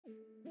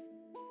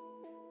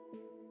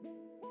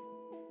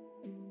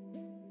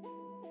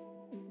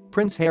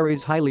Prince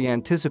Harry's highly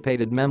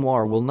anticipated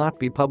memoir will not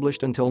be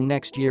published until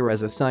next year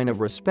as a sign of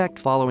respect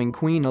following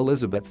Queen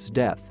Elizabeth's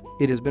death,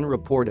 it has been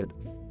reported.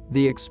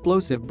 The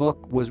explosive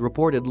book was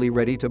reportedly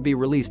ready to be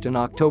released in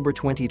October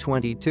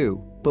 2022,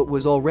 but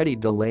was already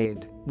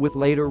delayed, with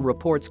later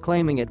reports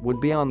claiming it would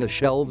be on the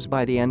shelves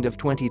by the end of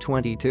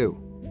 2022.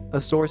 A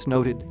source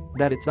noted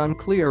that it's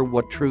unclear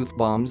what truth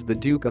bombs the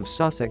Duke of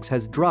Sussex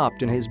has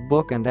dropped in his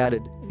book and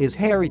added, "Is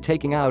Harry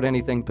taking out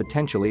anything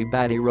potentially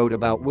bad he wrote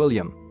about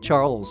William,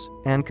 Charles,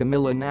 and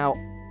Camilla now?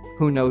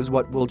 Who knows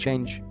what will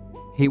change?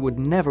 He would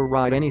never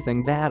write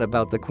anything bad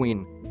about the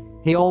Queen.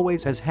 He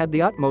always has had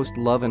the utmost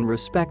love and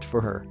respect for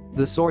her,"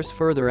 the source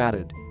further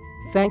added.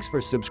 "Thanks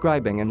for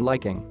subscribing and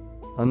liking."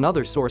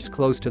 Another source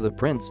close to the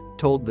prince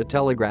told the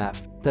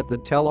Telegraph that the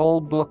tell-all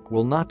book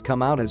will not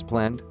come out as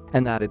planned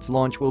and that its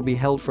launch will be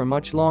held for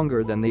much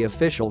longer than the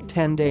official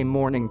 10-day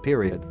mourning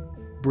period.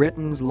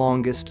 Britain's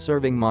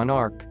longest-serving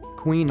monarch,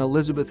 Queen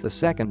Elizabeth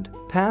II,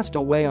 passed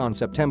away on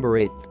September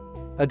 8.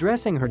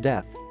 Addressing her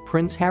death,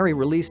 Prince Harry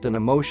released an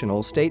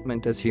emotional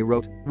statement as he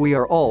wrote, "We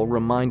are all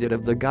reminded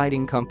of the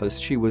guiding compass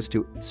she was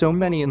to so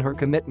many in her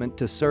commitment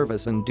to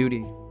service and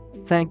duty.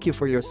 Thank you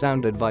for your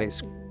sound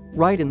advice.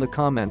 Write in the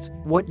comments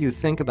what you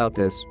think about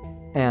this.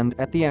 And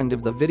at the end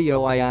of the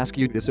video I ask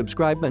you to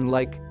subscribe and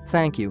like.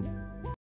 Thank you."